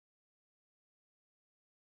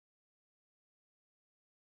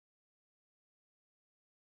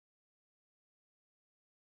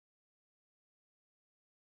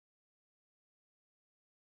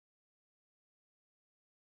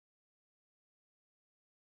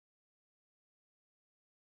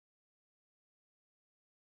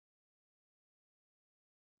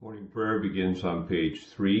Morning prayer begins on page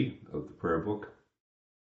 3 of the prayer book.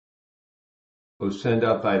 O send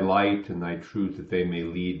out thy light and thy truth, that they may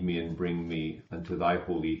lead me and bring me unto thy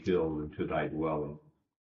holy hill and to thy dwelling.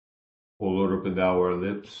 O Lord, open thou our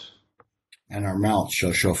lips, and our mouth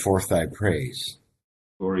shall show forth thy praise.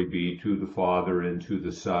 Glory be to the Father, and to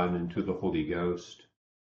the Son, and to the Holy Ghost.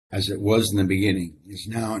 As it was in the beginning, is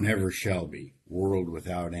now, and ever shall be, world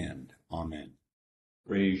without end. Amen.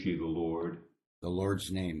 Praise ye the Lord. The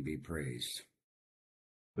Lord's name be praised.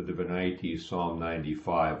 For the Venite, Psalm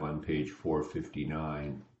 95 on page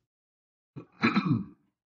 459.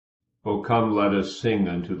 O come, let us sing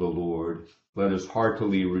unto the Lord. Let us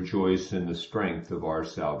heartily rejoice in the strength of our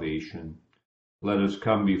salvation. Let us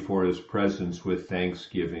come before his presence with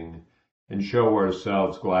thanksgiving, and show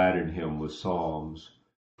ourselves glad in him with psalms.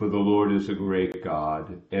 For the Lord is a great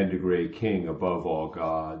God, and a great King above all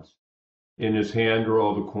gods. In his hand are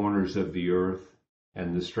all the corners of the earth,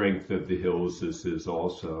 and the strength of the hills is his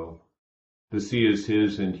also. The sea is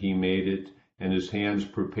his, and he made it, and his hands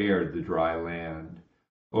prepared the dry land.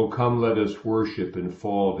 O come, let us worship and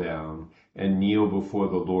fall down, and kneel before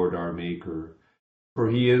the Lord our Maker. For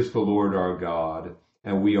he is the Lord our God,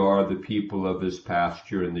 and we are the people of his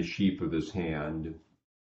pasture and the sheep of his hand.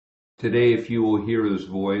 Today, if you will hear his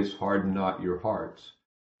voice, harden not your hearts,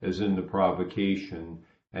 as in the provocation,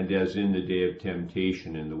 and as in the day of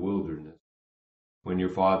temptation in the wilderness, when your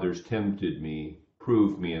fathers tempted me,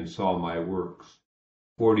 proved me, and saw my works.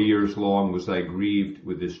 40 years long was I grieved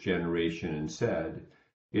with this generation, and said,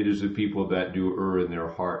 It is a people that do err in their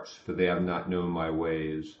hearts, for they have not known my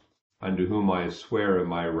ways, unto whom I swear in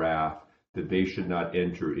my wrath, that they should not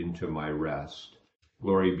enter into my rest.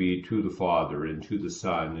 Glory be to the Father, and to the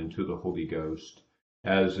Son, and to the Holy Ghost,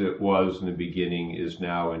 as it was in the beginning, is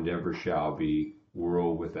now, and ever shall be,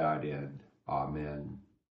 world without end. Amen.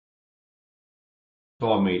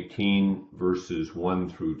 Psalm 18, verses 1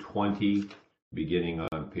 through 20, beginning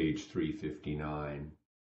on page 359.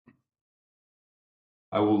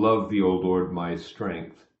 I will love thee, O Lord, my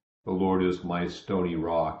strength. The Lord is my stony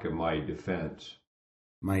rock and my defense.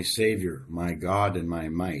 My Savior, my God, and my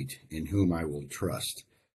might, in whom I will trust.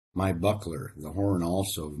 My buckler, the horn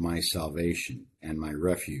also of my salvation, and my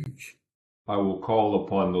refuge. I will call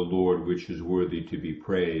upon the Lord, which is worthy to be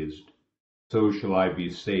praised. So shall I be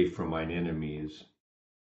safe from mine enemies.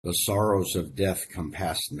 The sorrows of death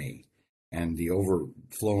compassed me, and the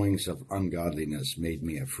overflowings of ungodliness made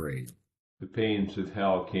me afraid. The pains of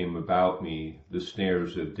hell came about me, the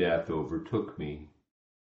snares of death overtook me.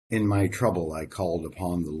 In my trouble I called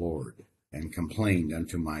upon the Lord, and complained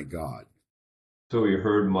unto my God. So he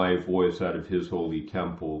heard my voice out of his holy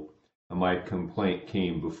temple, and my complaint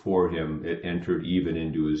came before him, it entered even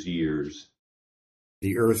into his ears.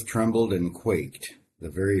 The earth trembled and quaked, the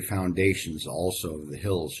very foundations also of the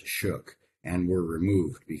hills shook, and were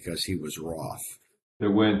removed, because he was wroth. There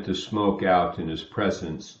went the smoke out in his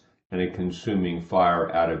presence, and a consuming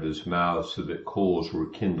fire out of his mouth, so that coals were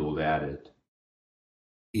kindled at it.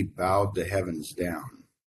 He bowed the heavens down,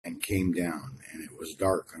 and came down, and it was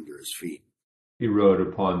dark under his feet. He rode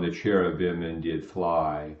upon the cherubim and did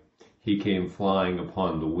fly. He came flying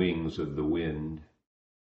upon the wings of the wind.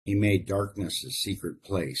 He made darkness a secret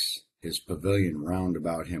place, his pavilion round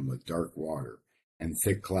about him with dark water, and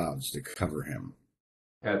thick clouds to cover him.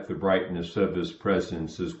 At the brightness of his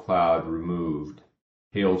presence his cloud removed,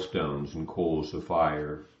 hailstones and coals of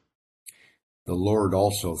fire. The Lord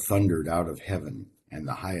also thundered out of heaven, and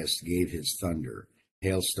the highest gave his thunder,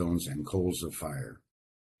 hailstones and coals of fire.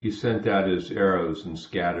 He sent out his arrows and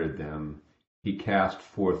scattered them. He cast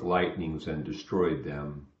forth lightnings and destroyed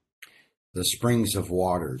them. The springs of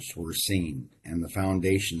waters were seen, and the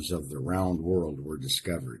foundations of the round world were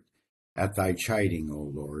discovered. At thy chiding, O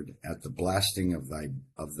Lord, at the blasting of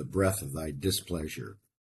the breath of thy displeasure.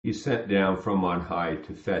 He sent down from on high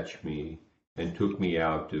to fetch me, and took me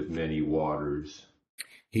out of many waters.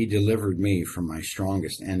 He delivered me from my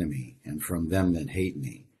strongest enemy, and from them that hate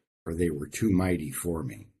me, for they were too mighty for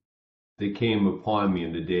me. They came upon me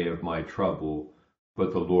in the day of my trouble,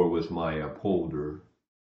 but the Lord was my upholder.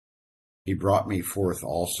 He brought me forth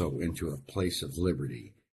also into a place of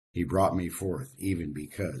liberty. He brought me forth even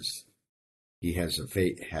because he has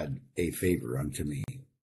had a favor unto me.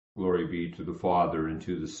 Glory be to the Father, and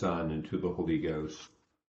to the Son, and to the Holy Ghost.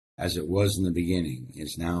 As it was in the beginning,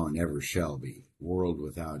 is now, and ever shall be, world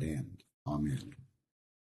without end. Amen.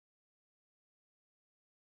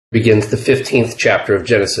 Begins the 15th chapter of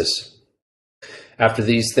Genesis. After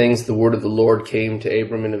these things, the word of the Lord came to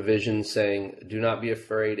Abram in a vision, saying, Do not be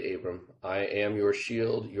afraid, Abram. I am your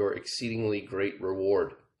shield, your exceedingly great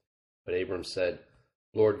reward. But Abram said,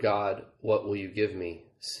 Lord God, what will you give me,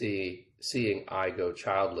 seeing I go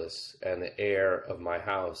childless, and the heir of my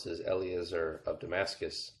house is Eliezer of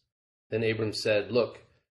Damascus. Then Abram said, Look,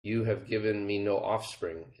 you have given me no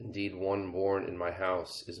offspring. Indeed, one born in my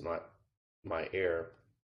house is my heir.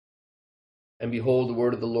 And behold, the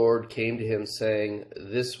word of the Lord came to him, saying,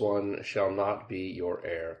 This one shall not be your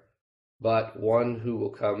heir, but one who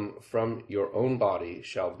will come from your own body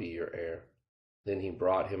shall be your heir. Then he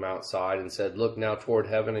brought him outside and said, Look now toward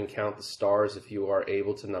heaven and count the stars if you are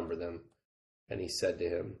able to number them. And he said to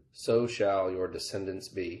him, So shall your descendants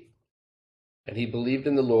be. And he believed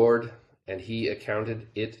in the Lord, and he accounted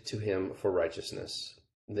it to him for righteousness.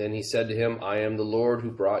 Then he said to him, I am the Lord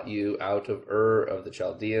who brought you out of Ur of the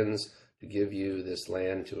Chaldeans to give you this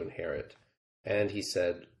land to inherit. And he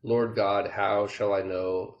said, Lord God, how shall I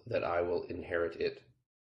know that I will inherit it?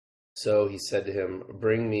 So he said to him,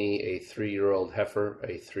 Bring me a 3-year-old heifer,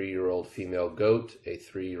 a 3-year-old female goat, a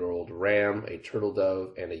 3-year-old ram, a turtle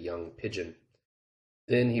dove, and a young pigeon.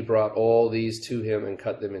 Then he brought all these to him and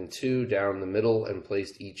cut them in two down the middle and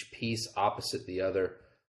placed each piece opposite the other,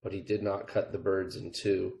 but he did not cut the birds in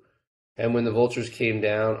two. And when the vultures came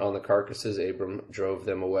down on the carcasses, Abram drove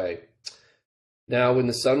them away. Now when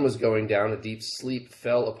the sun was going down, a deep sleep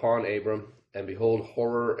fell upon Abram, and behold,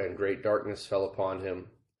 horror and great darkness fell upon him.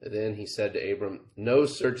 Then he said to Abram, Know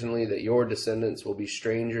certainly that your descendants will be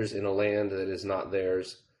strangers in a land that is not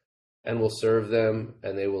theirs, and will serve them,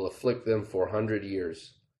 and they will afflict them 400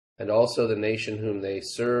 years. And also the nation whom they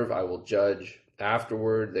serve I will judge.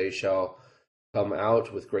 Afterward they shall come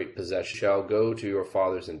out with great possession. You shall go to your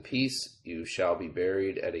fathers in peace. You shall be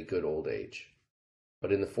buried at a good old age.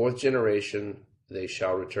 But in the 4th generation they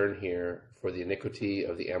shall return here, for the iniquity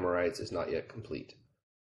of the Amorites is not yet complete.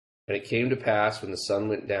 And it came to pass, when the sun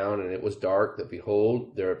went down and it was dark, that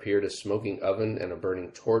behold, there appeared a smoking oven and a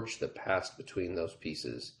burning torch that passed between those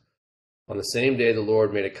pieces. On the same day the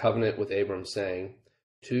Lord made a covenant with Abram, saying,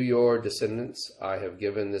 To your descendants I have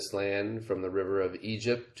given this land, from the river of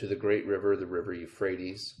Egypt to the great river, the river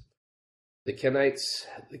Euphrates. The Kenites,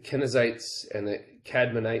 the Kenizzites, and the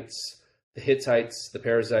Cadmonites, the Hittites, the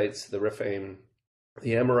Perizzites, the Rephaim,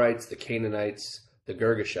 the Amorites, the Canaanites, the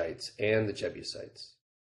Girgashites, and the Jebusites.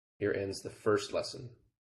 Here ends the first lesson.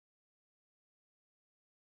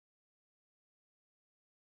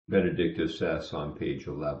 Benedictus es on page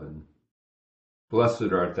 11.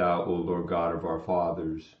 Blessed art thou, O Lord God of our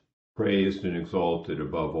fathers, praised and exalted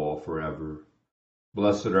above all forever.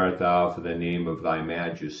 Blessed art thou for the name of thy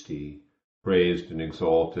majesty, praised and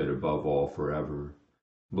exalted above all forever.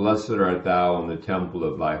 Blessed art thou in the temple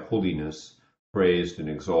of thy holiness, praised and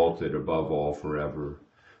exalted above all forever.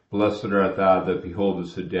 Blessed art thou that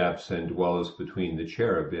beholdest the depths and dwellest between the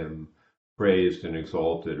cherubim, praised and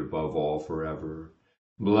exalted above all forever.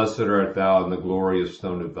 Blessed art thou in the glorious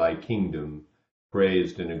throne of thy kingdom,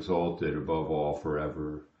 praised and exalted above all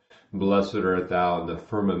forever. Blessed art thou in the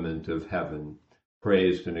firmament of heaven,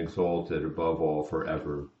 praised and exalted above all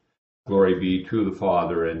forever. Glory be to the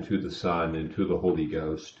Father, and to the Son, and to the Holy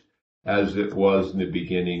Ghost, as it was in the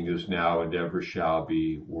beginning, is now, and ever shall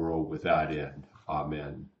be, world without end.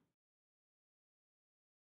 Amen.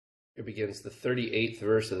 Here begins the 38th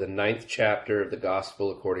verse of the 9th chapter of the Gospel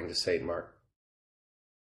according to St. Mark.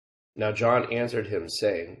 Now John answered him,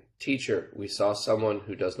 saying, Teacher, we saw someone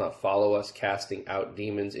who does not follow us casting out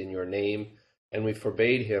demons in your name, and we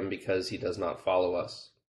forbade him because he does not follow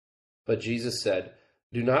us. But Jesus said,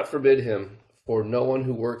 Do not forbid him, for no one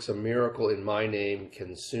who works a miracle in my name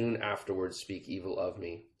can soon afterwards speak evil of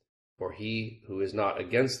me. For he who is not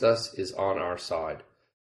against us is on our side.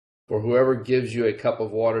 For whoever gives you a cup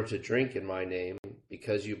of water to drink in my name,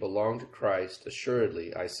 because you belong to Christ,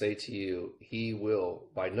 assuredly, I say to you, he will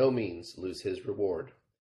by no means lose his reward.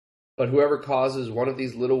 But whoever causes one of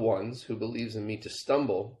these little ones who believes in me to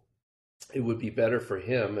stumble, it would be better for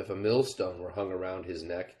him if a millstone were hung around his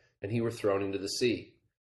neck and he were thrown into the sea.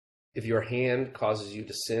 If your hand causes you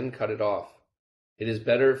to sin, cut it off. It is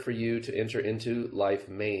better for you to enter into life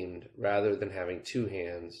maimed, rather than having 2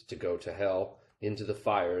 hands to go to hell, into the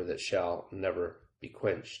fire that shall never be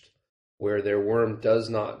quenched, where their worm does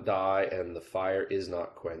not die and the fire is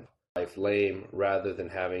not quenched. Life lame, rather than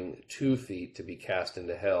having 2 feet to be cast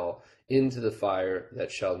into hell, into the fire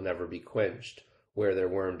that shall never be quenched, where their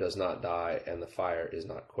worm does not die and the fire is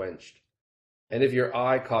not quenched. And if your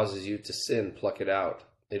eye causes you to sin, pluck it out.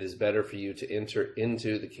 It is better for you to enter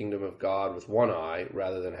into the kingdom of God with 1 eye,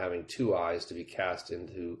 rather than having 2 eyes to be cast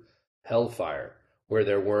into hellfire, where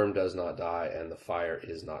their worm does not die and the fire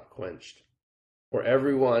is not quenched. For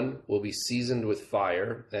everyone will be seasoned with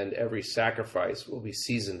fire, and every sacrifice will be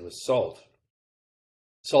seasoned with salt.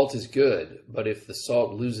 Salt is good, but if the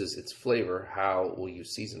salt loses its flavor, how will you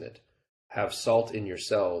season it? Have salt in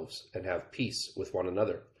yourselves and have peace with one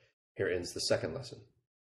another. Here ends the second lesson.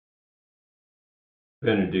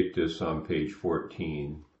 Benedictus on page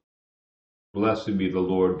 14. Blessed be the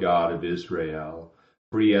Lord God of Israel,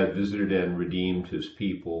 for he hath visited and redeemed his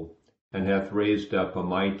people, and hath raised up a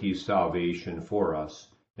mighty salvation for us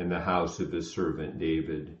in the house of his servant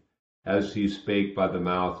David, as he spake by the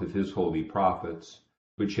mouth of his holy prophets,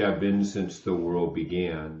 which have been since the world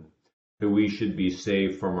began, that we should be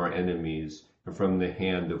saved from our enemies and from the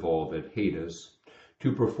hand of all that hate us,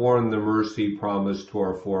 to perform the mercy promised to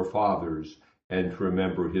our forefathers, and to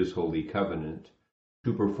remember his holy covenant,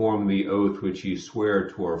 to perform the oath which he sware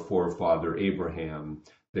to our forefather Abraham,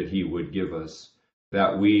 that he would give us,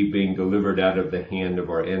 that we, being delivered out of the hand of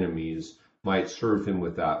our enemies, might serve him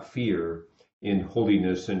without fear, in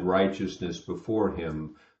holiness and righteousness before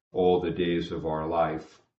him all the days of our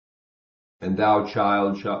life. And thou,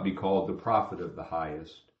 child, shalt be called the prophet of the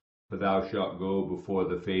highest, for thou shalt go before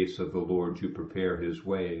the face of the Lord to prepare his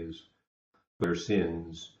ways, their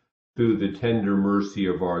sins, through the tender mercy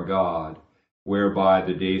of our God, whereby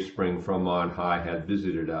the dayspring from on high hath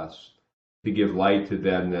visited us, to give light to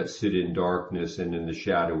them that sit in darkness and in the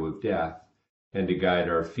shadow of death, and to guide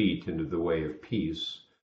our feet into the way of peace.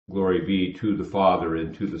 Glory be to the Father,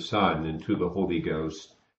 and to the Son, and to the Holy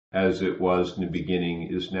Ghost, as it was in the beginning,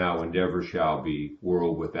 is now, and ever shall be,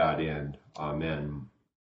 world without end. Amen.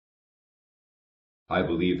 I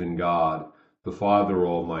believe in God, the Father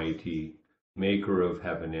Almighty, maker of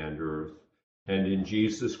heaven and earth, and in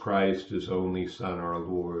Jesus Christ, his only Son, our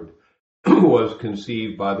Lord, who was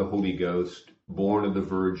conceived by the Holy Ghost, born of the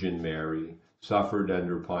Virgin Mary, suffered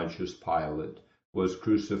under Pontius Pilate, was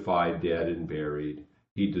crucified, dead, and buried.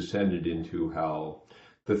 He descended into hell.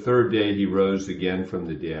 The third day he rose again from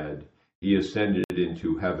the dead. He ascended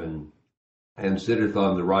into heaven, and sitteth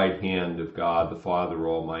on the right hand of God the Father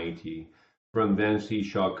Almighty. From thence he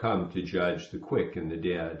shall come to judge the quick and the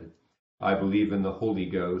dead. I believe in the Holy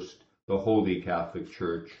Ghost, the Holy Catholic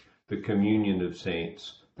Church, the communion of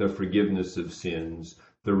saints, the forgiveness of sins,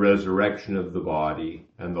 the resurrection of the body,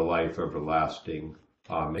 and the life everlasting.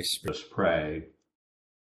 Amen. Let us pray.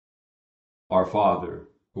 Our Father,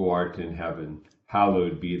 who art in heaven,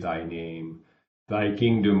 hallowed be thy name. Thy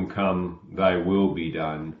kingdom come, thy will be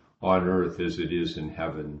done, on earth as it is in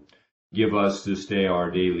heaven. Give us this day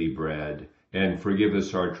our daily bread, and forgive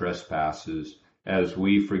us our trespasses, as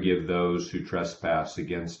we forgive those who trespass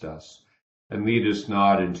against us. And lead us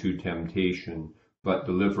not into temptation, but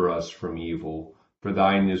deliver us from evil. For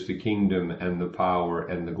thine is the kingdom, and the power,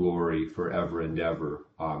 and the glory, forever and ever.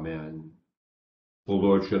 Amen. O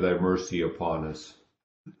Lord, show thy mercy upon us,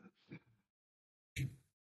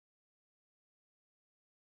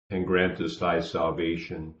 and grant us thy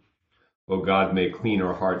salvation. O God, may clean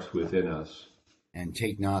our hearts within us, and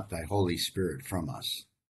take not thy Holy Spirit from us.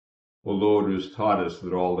 O Lord, who hast taught us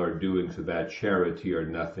that all our doings of that charity are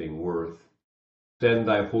nothing worth, send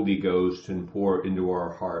thy Holy Ghost and pour into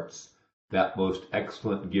our hearts that most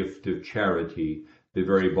excellent gift of charity, the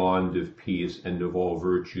very bond of peace and of all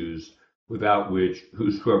virtues, without which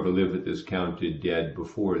whosoever liveth is counted dead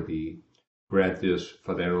before thee. Grant this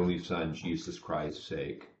for thy only Son, Jesus Christ's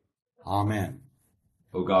sake. Amen.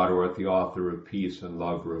 O God, who art the author of peace and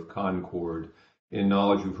lover of concord, in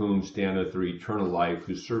knowledge of whom standeth our eternal life,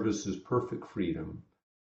 whose service is perfect freedom,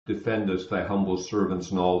 defend us, thy humble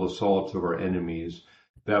servants, in all assaults of our enemies,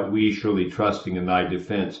 that we, surely trusting in thy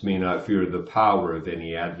defense, may not fear the power of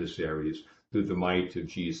any adversaries, through the might of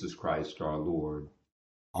Jesus Christ our Lord.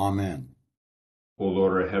 Amen. O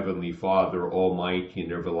Lord, our heavenly Father, almighty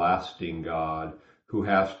and everlasting God, who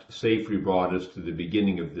hast safely brought us to the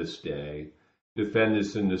beginning of this day, defend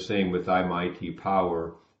us in the same with thy mighty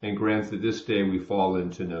power, and grant that this day we fall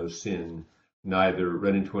into no sin, neither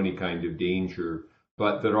run into any kind of danger,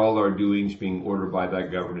 but that all our doings, being ordered by thy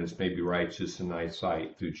governance, may be righteous in thy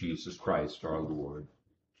sight, through Jesus Christ our Lord.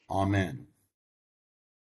 Amen.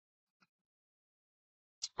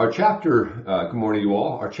 Our chapter, good morning to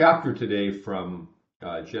all. Our chapter today from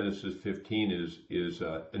Genesis 15 is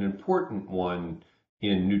an important one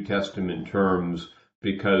in New Testament terms,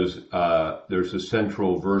 because there's a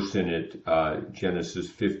central verse in it, Genesis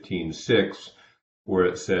 15:6, where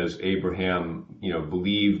it says Abraham,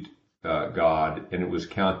 believed God, and it was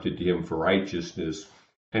counted to him for righteousness.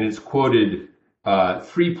 And it's quoted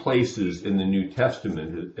 3 places in the New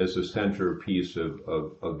Testament as a centerpiece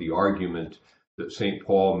of the argument that St.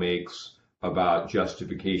 Paul makes about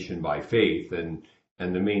justification by faith. And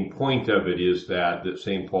And the main point of it is that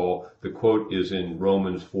St. Paul, the quote is in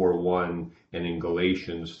Romans 4:1 and in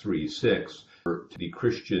Galatians 3:6. To the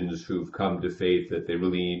Christians who've come to faith, that they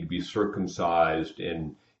really need to be circumcised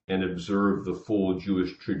and observe the full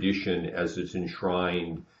Jewish tradition as it's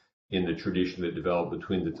enshrined in the tradition that developed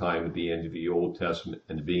between the time of the end of the Old Testament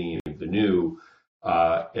and the beginning of the New.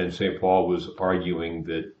 And St. Paul was arguing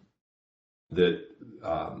that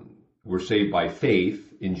we're saved by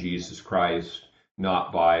faith in Jesus Christ,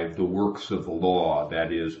 not by the works of the law,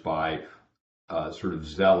 that is, by sort of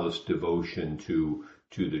zealous devotion to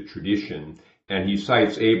the tradition. And he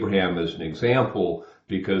cites Abraham as an example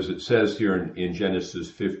because it says here in Genesis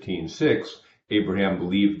 15:6, Abraham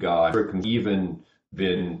believed God. It hasn't even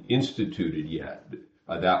been instituted yet.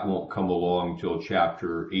 That won't come along till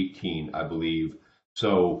chapter 18, I believe.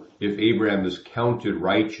 So if Abraham is counted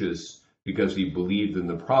righteous because he believed in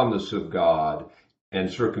the promise of God, and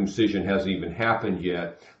circumcision hasn't even happened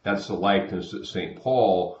yet, that's the likeness that St.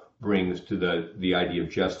 Paul brings to the idea of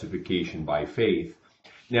justification by faith.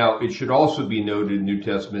 Now, it should also be noted in the New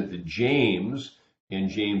Testament that James, in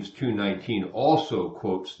James 2:19, also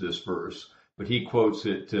quotes this verse, but he quotes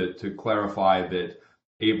it to clarify that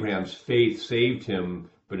Abraham's faith saved him,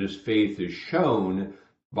 but his faith is shown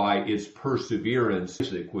by its perseverance,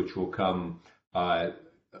 which will come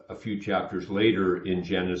a few chapters later in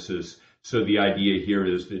Genesis. So the idea here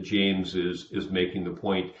is that James is making the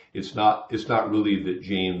point. It's not really that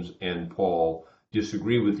James and Paul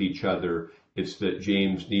disagree with each other. It's that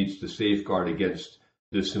James needs to safeguard against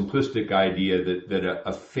the simplistic idea that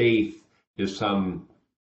a faith is some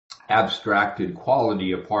abstracted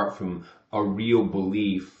quality apart from a real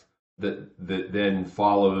belief that then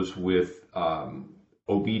follows with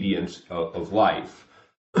obedience of life.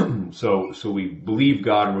 So we believe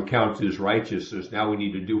God and we're counted as righteousness. Now we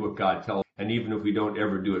need to do what God tells us. And even if we don't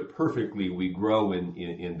ever do it perfectly, we grow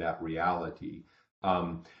in that reality.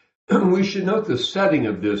 We should note the setting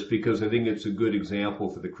of this because I think it's a good example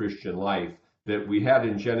for the Christian life that we had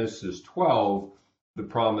in Genesis 12, the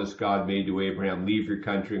promise God made to Abraham, leave your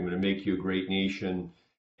country, I'm going to make you a great nation.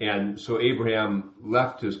 And so Abraham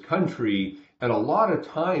left his country and a lot of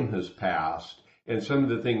time has passed. And some of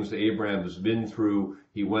the things that Abraham has been through,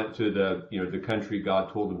 he went to the country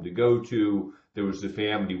God told him to go to. There was the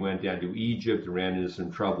famine. He went down to Egypt and ran into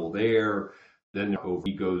some trouble there. Then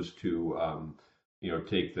he goes to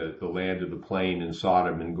take the land of the plain in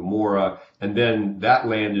Sodom and Gomorrah. And then that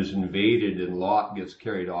land is invaded and Lot gets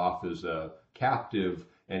carried off as a captive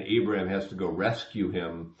and Abraham has to go rescue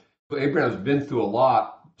him. So Abraham's been through a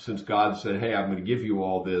lot since God said, hey, I'm going to give you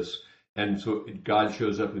all this. And so God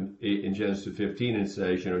shows up in Genesis 15 and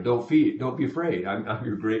says, don't be afraid. I'm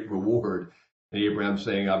your great reward. And Abraham's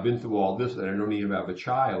saying, I've been through all this and I don't even have a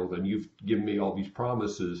child and you've given me all these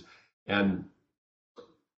promises. And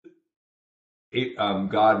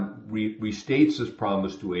God restates his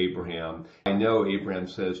promise to Abraham. I know Abraham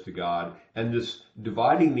says to God, and this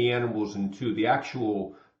dividing the animals in two, the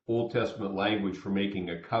actual Old Testament language for making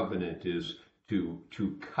a covenant is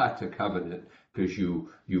to cut a covenant, because you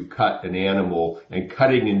cut an animal, and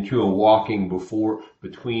cutting in two and walking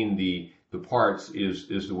between the parts is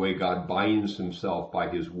the way God binds himself by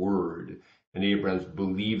his word. And Abraham's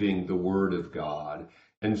believing the word of God.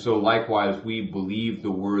 And so likewise, we believe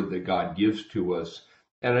the word that God gives to us.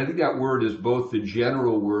 And I think that word is both the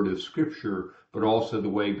general word of Scripture, but also the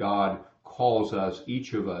way God calls us,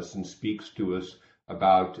 each of us, and speaks to us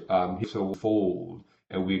about his fold.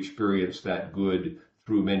 And we experience that good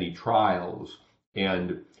through many trials.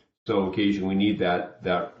 And so occasionally we need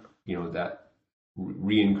that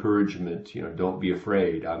re-encouragement, don't be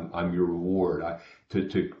afraid. I'm your reward.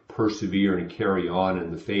 To persevere and carry on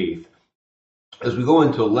in the faith. As we go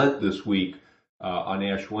into Lent this week, on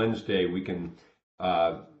Ash Wednesday, we can,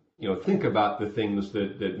 think about the things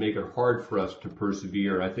that make it hard for us to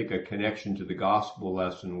persevere. I think a connection to the gospel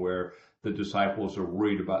lesson where the disciples are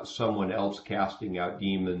worried about someone else casting out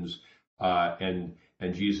demons, and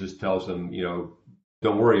Jesus tells them,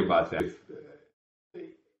 don't worry about that.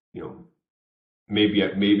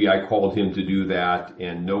 Maybe I called him to do that,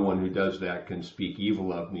 and no one who does that can speak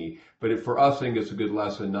evil of me. But for us, I think it's a good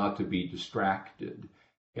lesson not to be distracted.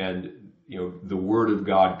 And, the word of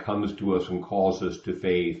God comes to us and calls us to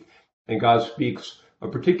faith. And God speaks a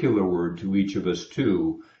particular word to each of us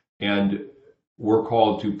too. And we're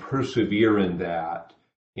called to persevere in that,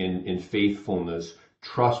 in faithfulness,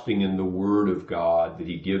 trusting in the word of God that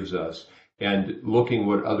he gives us, and looking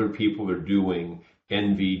what other people are doing.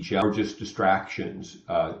 Envy, jealousy, or just distractions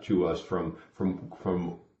to us from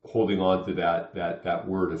holding on to that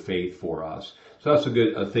word of faith for us. So that's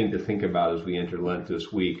a thing to think about as we enter Lent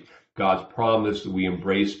this week. God's promise that we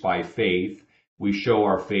embrace by faith. We show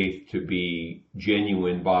our faith to be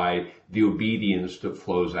genuine by the obedience that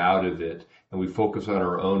flows out of it, and we focus on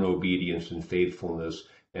our own obedience and faithfulness,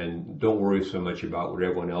 and don't worry so much about what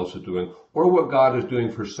everyone else is doing or what God is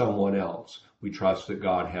doing for someone else. We trust that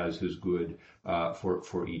God has his good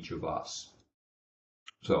for each of us.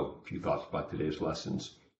 So, a few thoughts about today's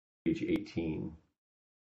lessons. Page 18.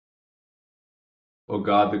 O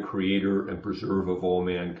God, the creator and preserver of all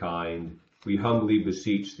mankind, we humbly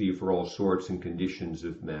beseech thee for all sorts and conditions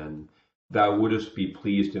of men. Thou wouldest be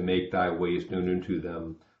pleased to make thy ways known unto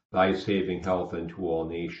them, thy saving health unto all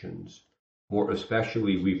nations. More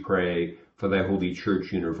especially we pray for thy holy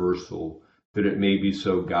church universal, that it may be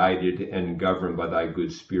so guided and governed by thy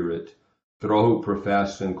good spirit, that all who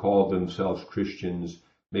profess and call themselves Christians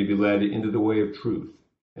may be led into the way of truth,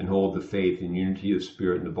 and hold the faith in unity of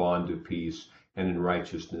spirit and the bond of peace, and in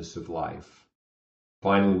righteousness of life.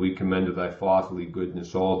 Finally, we commend to thy fatherly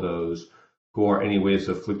goodness all those who are anyways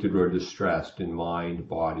afflicted or distressed in mind,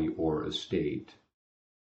 body, or estate.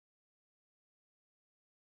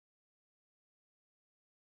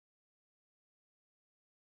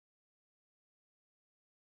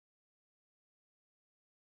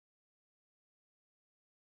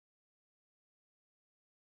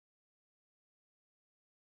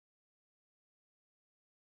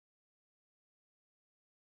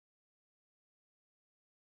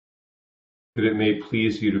 That it may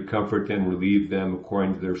please you to comfort and relieve them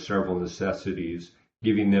according to their several necessities,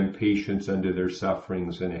 giving them patience under their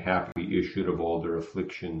sufferings and a happy issue of all their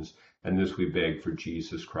afflictions. And this we beg for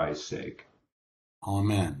Jesus Christ's sake.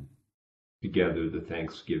 Amen. Together the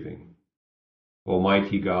thanksgiving.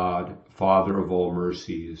 Almighty God, Father of all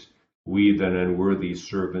mercies, we, thine unworthy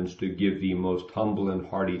servants, do give thee most humble and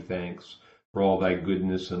hearty thanks for all thy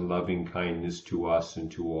goodness and loving kindness to us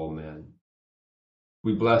and to all men.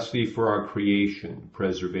 We bless thee for our creation,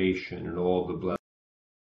 preservation, and all the blessed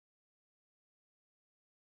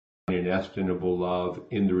and inestimable love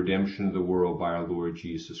in the redemption of the world by our Lord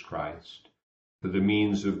Jesus Christ, for the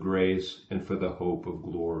means of grace and for the hope of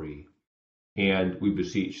glory. And we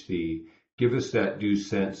beseech thee, give us that due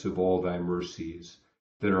sense of all thy mercies,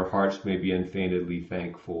 that our hearts may be unfeignedly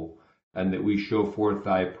thankful, and that we show forth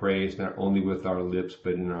thy praise not only with our lips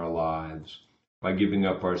but in our lives, by giving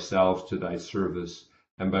up ourselves to thy service,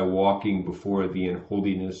 and by walking before thee in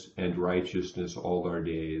holiness and righteousness all our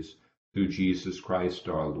days, through Jesus Christ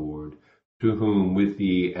our Lord, to whom with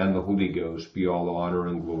thee and the Holy Ghost be all honor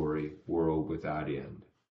and glory, world without end.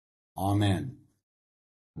 Amen.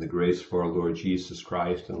 The grace of our Lord Jesus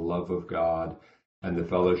Christ and the love of God and the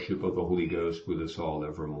fellowship of the Holy Ghost with us all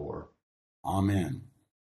evermore. Amen.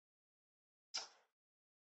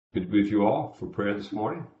 Good to be with you all for prayer this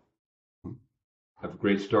morning. Have a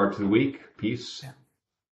great start to the week. Peace.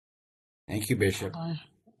 Thank you, Bishop.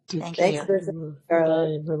 Thanks, Bishop.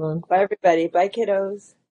 Bye, everyone. Bye, everybody. Bye,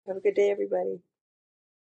 kiddos. Have a good day, everybody.